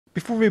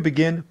Before we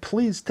begin,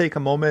 please take a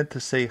moment to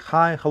say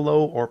hi,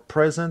 hello, or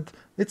present.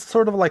 It's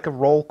sort of like a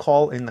roll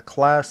call in the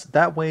class.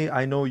 That way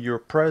I know you're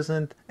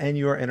present and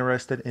you're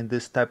interested in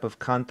this type of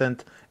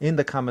content in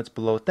the comments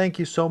below. Thank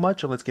you so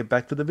much, and let's get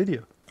back to the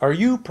video. Are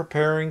you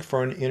preparing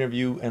for an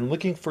interview and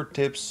looking for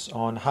tips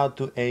on how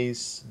to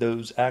ace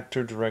those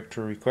actor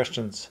directory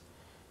questions?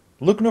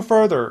 Look no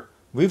further.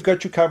 We've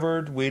got you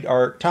covered with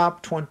our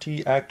top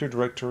 20 actor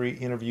directory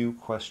interview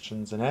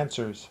questions and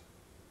answers.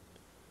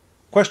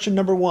 Question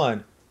number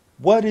 1.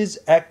 What is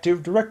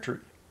Active Directory?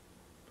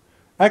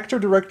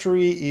 Active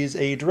Directory is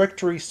a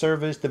directory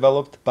service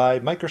developed by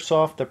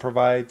Microsoft that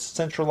provides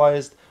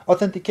centralized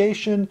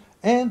authentication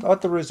and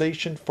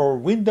authorization for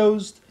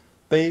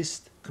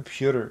Windows-based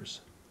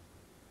computers.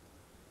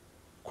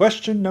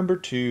 Question number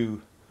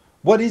 2.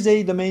 What is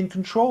a domain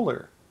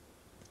controller?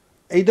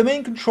 A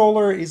domain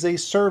controller is a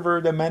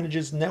server that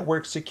manages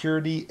network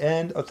security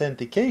and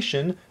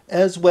authentication,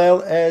 as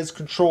well as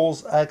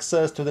controls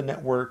access to the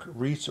network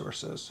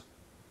resources.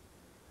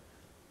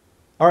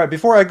 All right,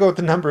 before I go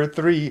to number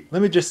 3, let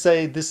me just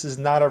say this is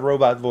not a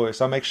robot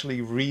voice. I'm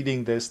actually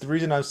reading this. The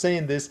reason I'm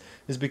saying this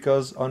is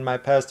because on my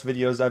past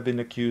videos I've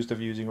been accused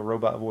of using a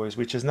robot voice,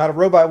 which is not a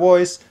robot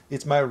voice,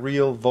 it's my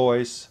real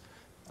voice.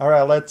 All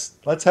right,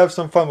 let's have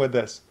some fun with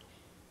this.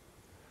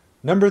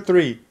 Number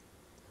 3.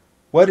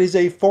 What is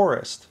a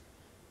forest?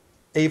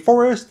 A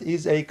forest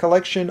is a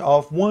collection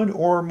of one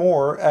or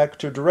more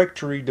Active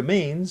Directory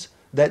domains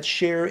that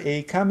share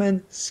a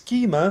common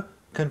schema,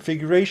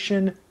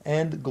 configuration,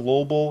 and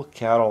global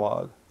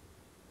catalog.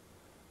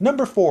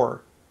 Number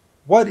 4.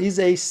 What is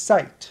a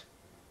site?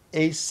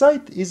 A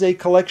site is a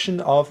collection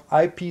of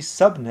IP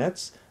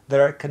subnets that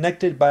are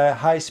connected by a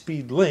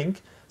high-speed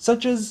link,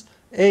 such as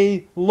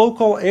a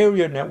local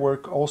area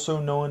network,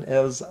 also known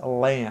as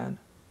LAN.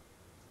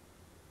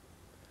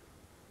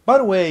 By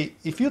the way,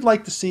 if you'd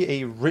like to see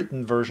a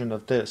written version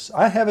of this,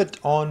 I have it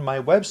on my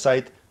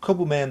website,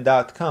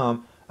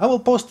 kobuman.com. I will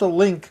post a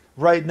link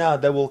right now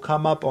that will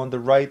come up on the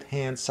right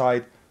hand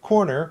side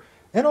corner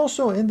and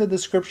also in the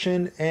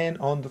description and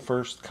on the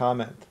first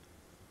comment.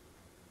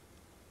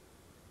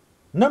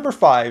 Number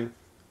 5.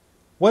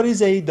 What is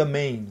a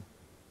domain?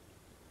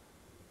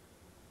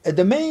 A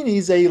domain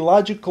is a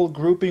logical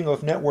grouping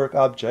of network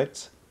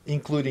objects,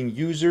 including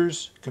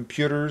users,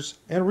 computers,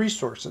 and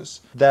resources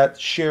that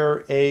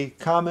share a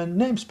common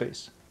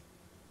namespace.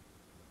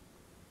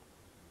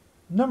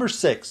 Number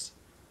 6.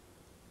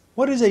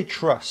 What is a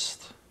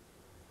trust?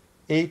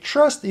 A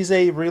trust is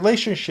a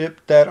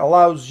relationship that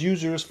allows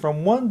users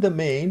from one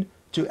domain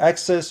to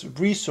access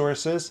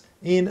resources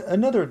in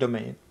another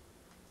domain.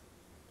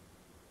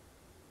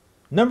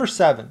 Number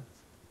 7.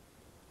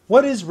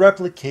 What is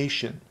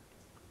replication?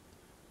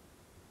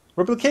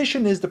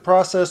 Replication is the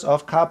process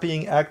of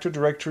copying Active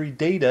Directory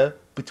data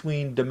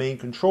between domain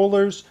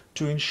controllers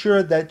to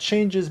ensure that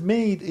changes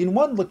made in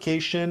one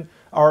location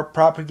are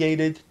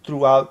propagated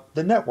throughout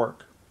the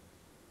network.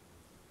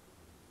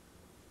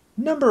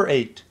 Number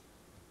 8.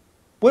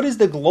 What is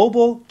the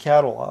global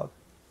catalog?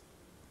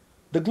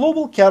 The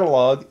global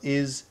catalog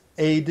is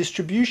a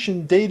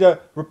distribution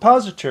data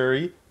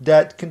repository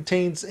that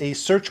contains a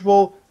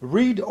searchable,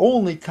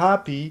 read-only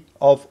copy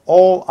of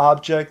all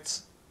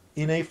objects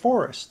in a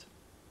forest.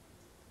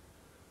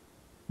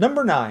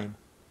 Number 9.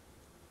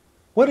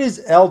 What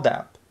is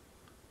LDAP?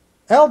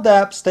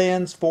 LDAP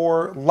stands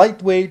for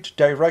Lightweight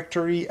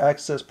Directory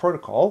Access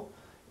Protocol,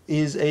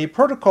 is a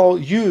protocol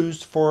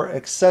used for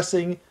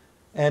accessing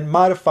and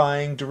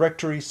modifying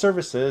directory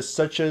services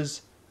such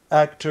as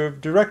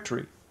Active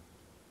Directory.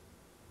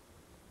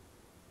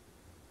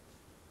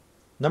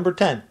 Number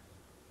 10.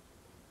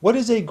 What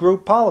is a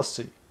group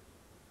policy?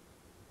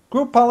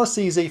 Group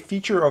policy is a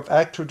feature of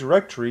Active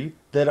Directory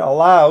that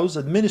allows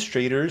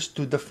administrators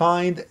to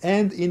define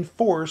and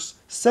enforce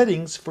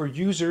settings for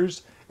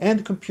users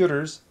and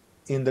computers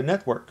in the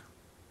network.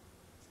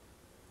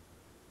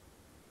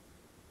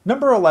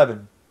 Number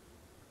 11.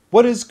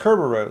 What is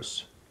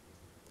Kerberos?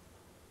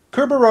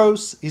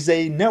 Kerberos is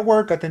a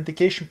network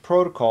authentication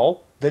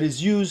protocol that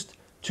is used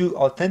to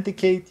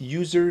authenticate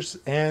users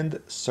and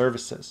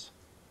services.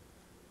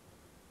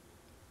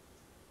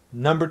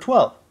 Number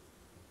 12.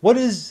 What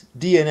is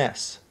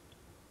DNS?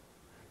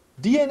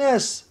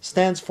 DNS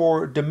stands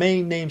for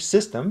Domain Name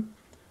System,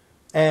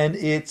 and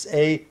it's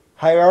a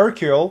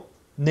hierarchical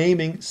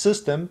naming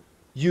system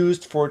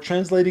used for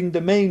translating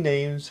domain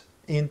names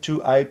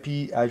into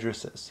IP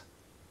addresses.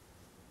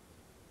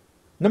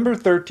 Number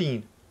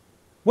 13.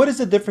 What is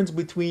the difference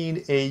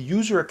between a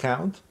user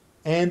account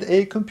and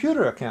a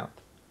computer account?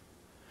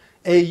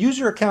 A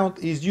user account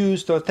is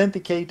used to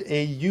authenticate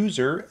a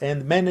user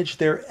and manage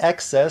their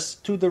access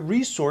to the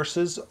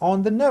resources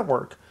on the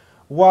network,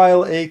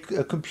 while a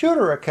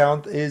computer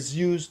account is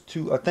used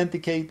to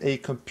authenticate a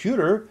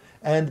computer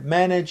and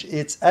manage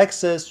its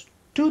access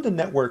to the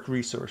network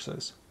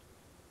resources.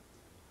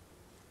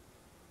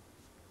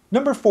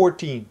 Number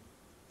 14.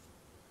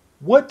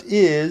 What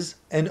is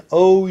an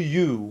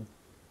OU?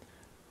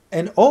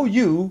 An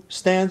OU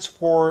stands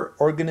for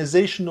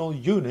Organizational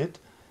Unit,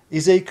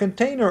 is a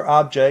container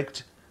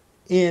object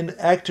in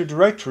Active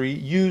Directory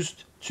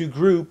used to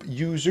group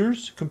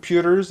users,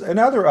 computers, and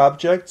other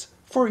objects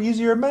for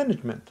easier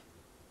management.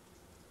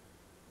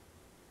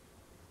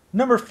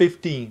 Number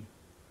 15.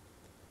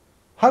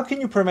 How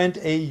can you prevent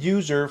a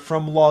user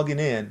from logging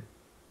in?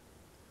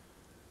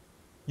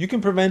 You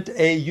can prevent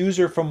a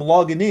user from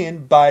logging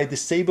in by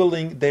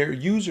disabling their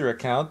user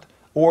account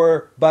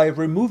or by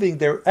removing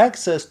their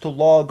access to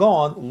log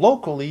on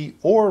locally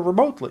or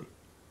remotely.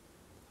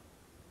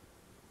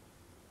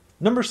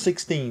 Number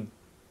 16.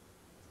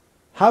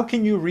 How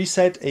can you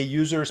reset a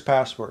user's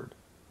password?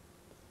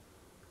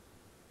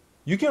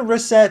 You can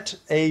reset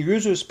a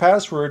user's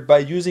password by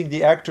using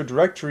the Active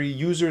Directory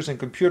Users and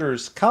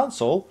Computers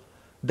console,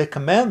 the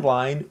command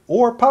line,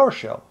 or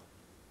PowerShell.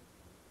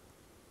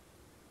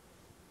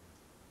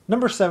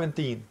 Number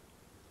 17.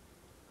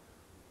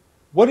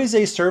 What is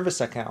a service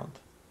account?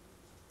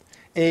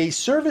 A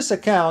service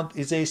account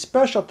is a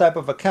special type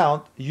of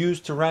account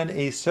used to run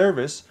a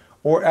service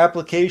or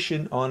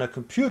application on a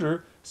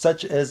computer,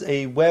 such as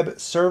a web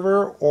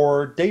server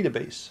or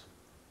database.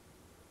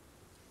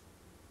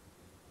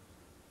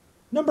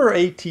 Number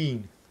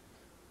 18.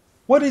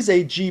 What is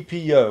a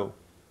GPO?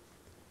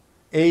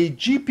 A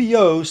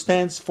GPO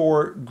stands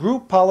for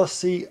Group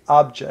Policy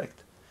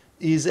Object,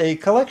 is a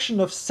collection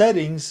of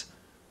settings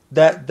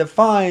that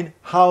define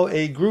how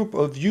a group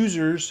of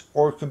users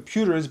or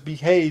computers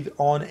behave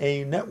on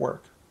a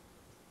network.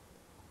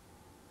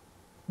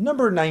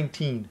 Number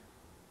 19.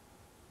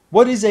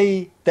 What is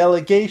a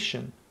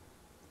delegation?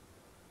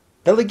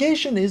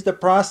 Delegation is the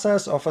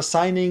process of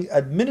assigning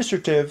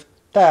administrative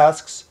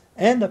tasks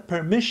and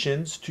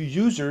permissions to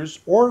users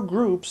or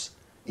groups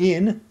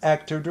in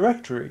Active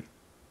Directory.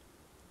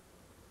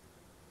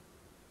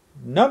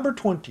 Number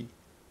 20.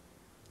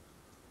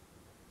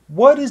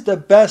 What is the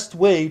best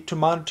way to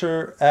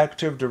monitor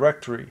Active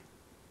Directory?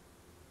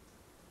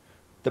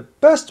 The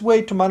best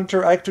way to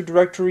monitor Active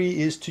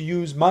Directory is to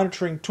use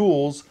monitoring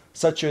tools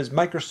such as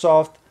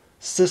Microsoft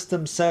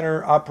System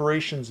Center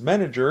Operations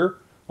Manager,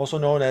 also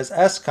known as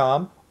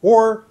SCOM,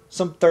 or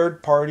some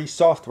third-party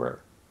software.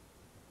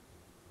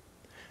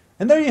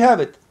 And there you have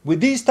it.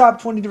 With these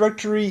top 20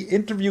 directory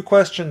interview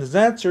questions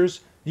and answers,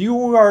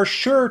 you are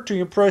sure to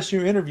impress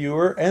your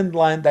interviewer and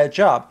land that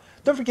job.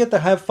 Don't forget to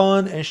have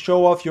fun and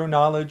show off your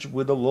knowledge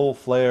with a little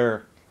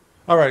flair.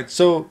 Alright,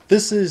 so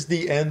this is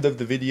the end of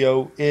the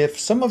video. If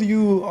some of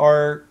you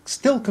are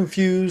still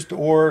confused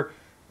or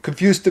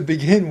confused to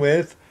begin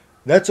with,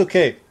 that's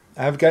okay.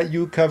 I've got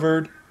you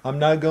covered. I'm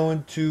not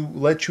going to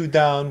let you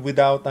down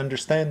without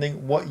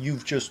understanding what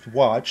you've just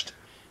watched.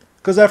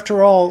 Because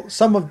after all,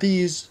 some of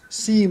these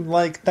seem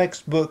like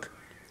textbook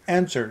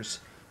answers.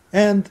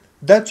 And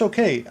that's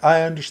okay,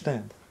 I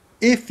understand.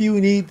 If you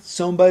need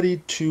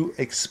somebody to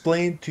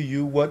explain to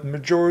you what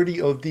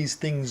majority of these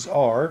things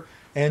are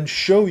and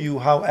show you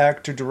how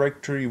Active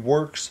Directory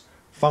works,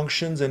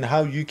 functions, and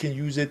how you can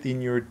use it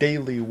in your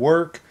daily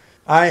work,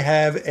 I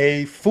have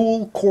a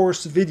full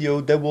course video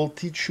that will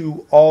teach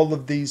you all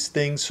of these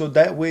things so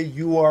that way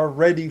you are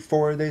ready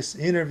for this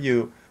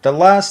interview. The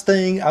last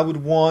thing I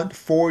would want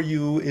for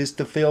you is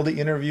to fail the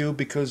interview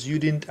because you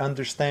didn't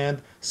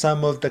understand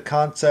some of the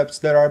concepts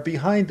that are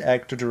behind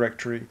Active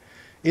Directory.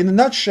 In a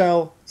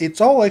nutshell, it's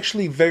all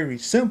actually very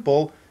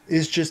simple.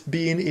 It's just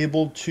being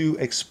able to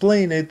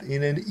explain it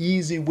in an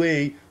easy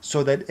way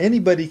so that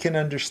anybody can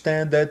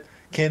understand that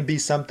can be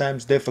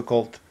sometimes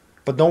difficult.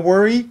 But don't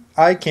worry,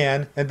 I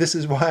can, and this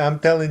is why I'm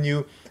telling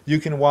you, you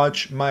can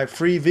watch my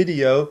free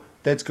video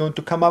that's going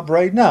to come up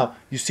right now.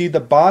 You see the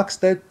box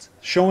that's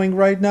showing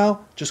right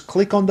now? Just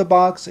click on the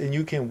box and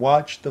you can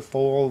watch the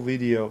full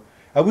video.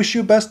 I wish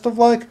you best of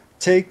luck,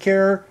 take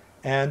care,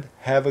 and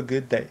have a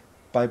good day.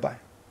 Bye-bye.